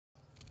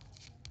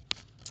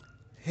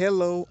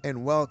Hello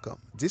and welcome.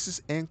 This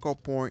is Anchor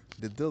Point,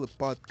 the daily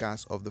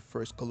podcast of the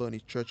First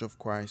Colony Church of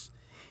Christ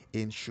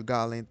in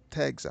Sugarland,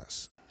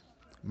 Texas.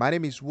 My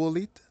name is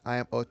Wolit. I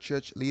am a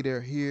church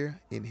leader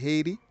here in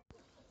Haiti.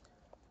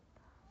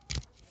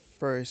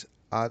 First,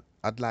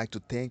 I'd like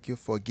to thank you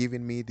for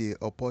giving me the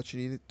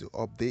opportunity to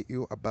update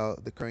you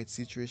about the current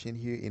situation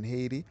here in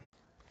Haiti.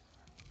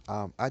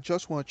 I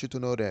just want you to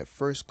know that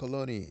First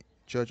Colony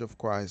Church of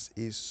Christ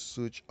is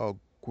such a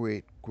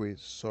great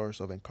source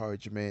of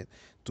encouragement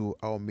to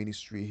our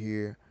ministry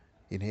here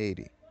in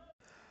Haiti.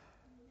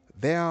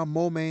 There are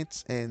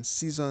moments and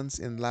seasons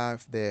in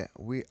life that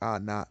we are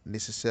not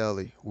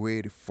necessarily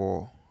ready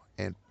for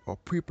and or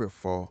prepared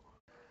for.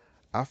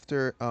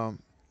 After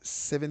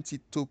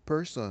 72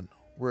 persons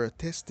were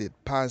tested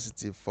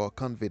positive for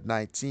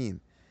COVID-19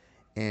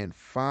 and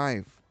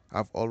 5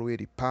 have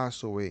already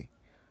passed away.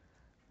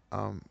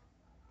 Um,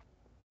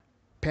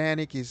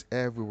 Panic is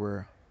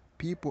everywhere.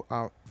 People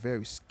are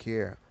very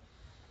scared.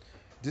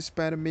 This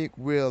pandemic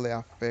really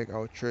affect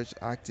our church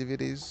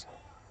activities,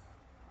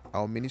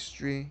 our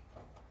ministry.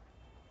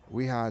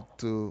 We had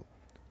to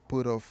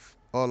put off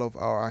all of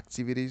our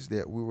activities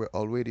that we were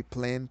already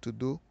planned to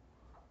do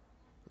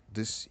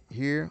this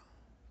year.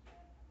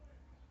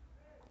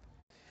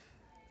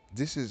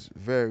 This is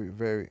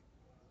very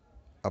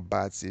a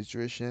bad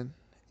situation,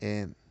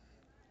 and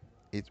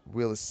it's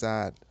really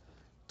sad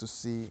to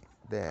see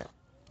that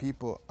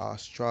people are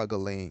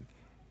struggling.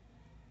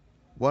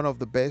 One of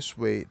the best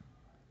way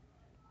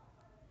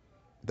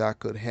that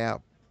could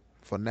help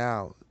for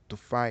now to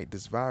fight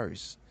this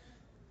virus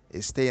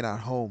is staying at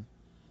home.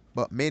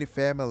 But many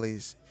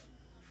families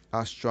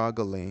are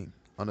struggling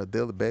on a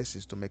daily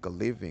basis to make a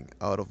living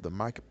out of the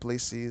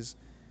marketplaces,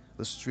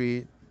 the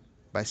street,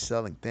 by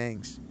selling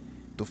things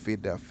to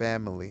feed their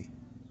family.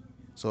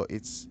 So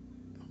it's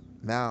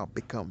now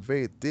become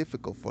very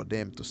difficult for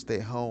them to stay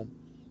home.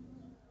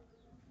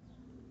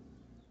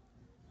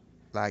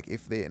 Like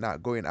if they're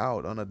not going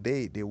out on a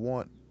date, they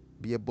won't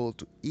be able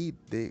to eat,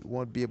 they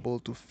won't be able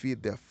to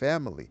feed their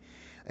family.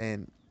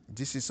 And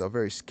this is a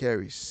very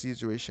scary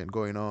situation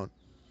going on.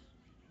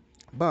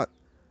 But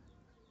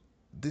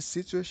this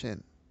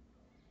situation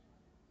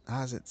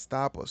hasn't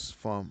stopped us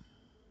from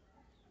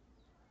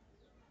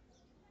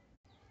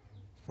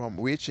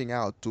reaching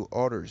out to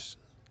others,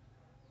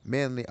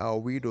 mainly our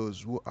widows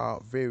who are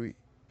very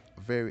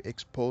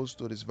exposed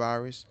to this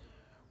virus.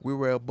 We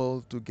were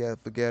able to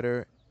get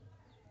together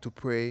to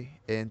pray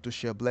and to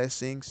share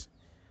blessings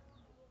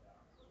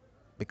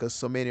because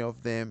so many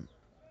of them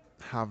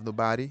have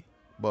nobody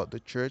but the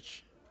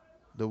church,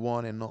 the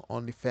one and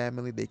only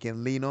family they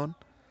can lean on.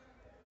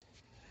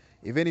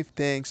 Even if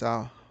things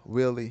are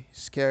really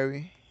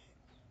scary,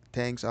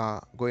 things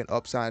are going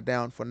upside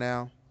down for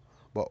now,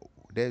 but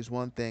there's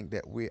one thing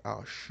that we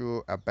are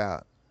sure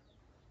about.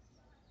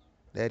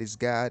 That is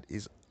God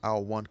is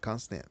our one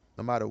constant.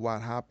 No matter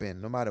what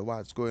happened, no matter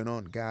what's going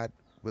on, God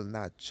will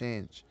not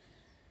change.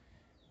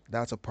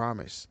 That's a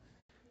promise.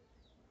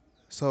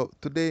 So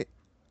today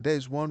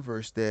there's one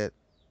verse that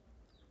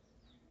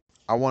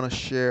I want to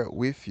share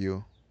with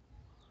you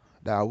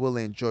that I will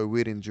enjoy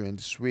reading during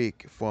this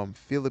week from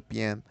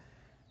Philippians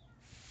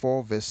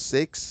 4 verse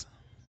 6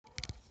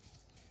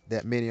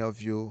 that many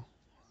of you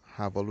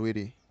have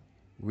already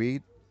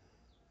read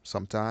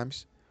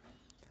sometimes.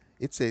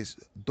 It says,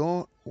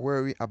 "Don't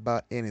worry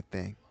about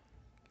anything,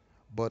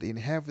 but in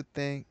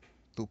everything,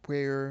 through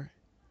prayer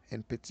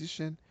and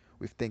petition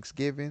with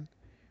thanksgiving,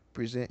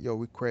 present your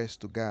request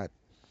to God."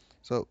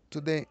 So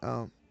today,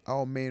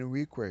 our main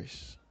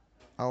request,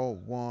 our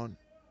one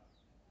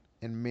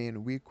and main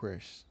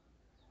request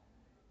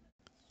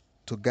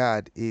to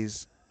God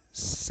is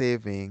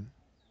saving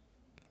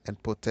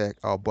and protect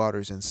our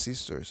brothers and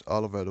sisters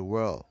all over the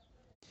world.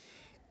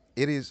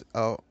 It is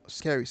a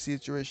scary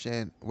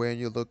situation when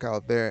you look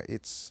out there.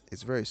 It's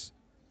very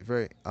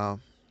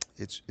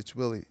it's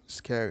really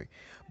scary.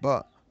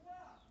 But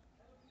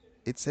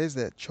it says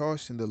that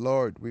trust in the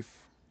Lord with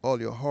all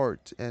your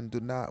heart and do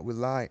not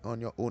rely on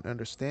your own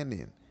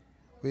understanding,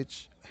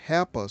 which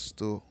help us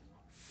to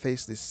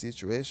face this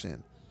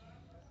situation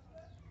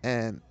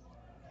and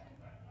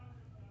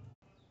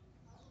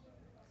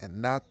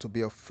not to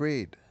be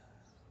afraid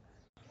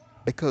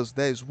because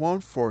there is one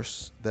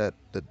force that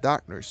the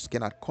darkness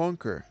cannot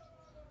conquer,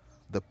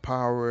 the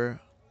power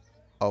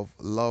of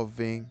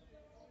loving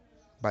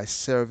by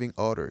serving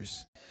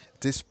others.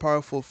 This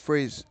powerful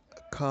phrase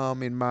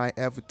come in mind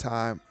every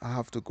time I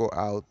have to go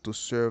out to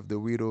serve the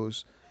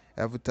widows,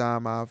 every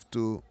time I have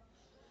to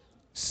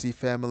see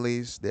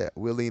families that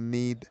really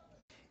need.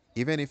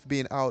 Even if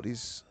being out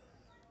is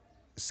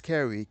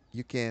scary,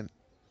 you can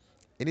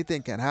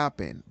anything can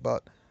happen,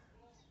 but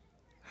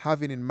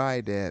having in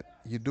mind that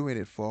you're doing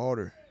it for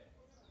others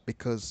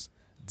because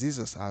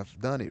Jesus has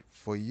done it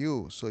for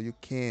you, so you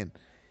can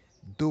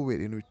do it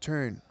in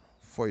return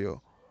for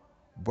your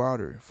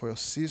brother, for your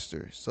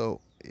sister. So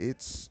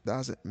it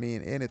doesn't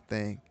mean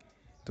anything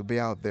to be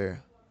out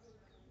there,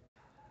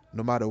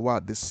 no matter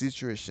what the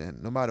situation,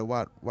 no matter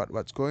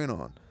what's going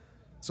on.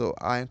 So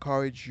I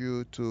encourage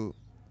you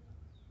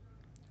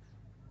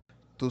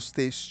to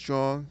stay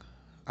strong.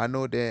 I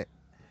know that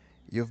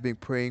you've been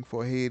praying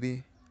for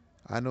Haiti.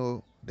 I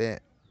know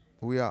that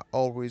we are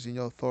always in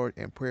your thought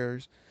and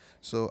prayers.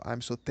 So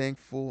I'm so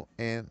thankful,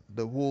 and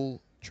the whole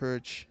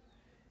church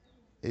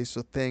is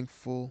so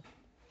thankful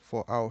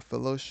for our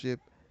fellowship.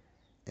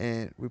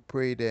 And we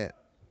pray that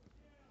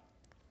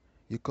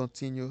you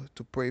continue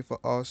to pray for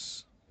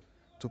us,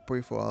 to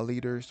pray for our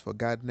leaders, for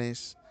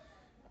guidance,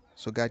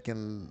 so God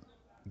can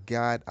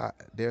guide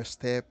their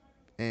step.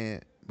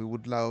 And we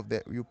would love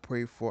that you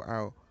pray for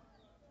our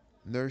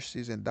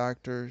nurses and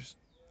doctors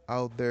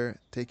out there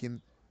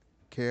taking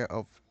care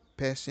of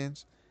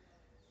patients.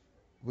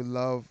 We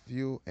love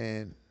you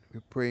and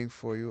we're praying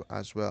for you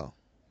as well.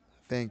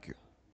 Thank you.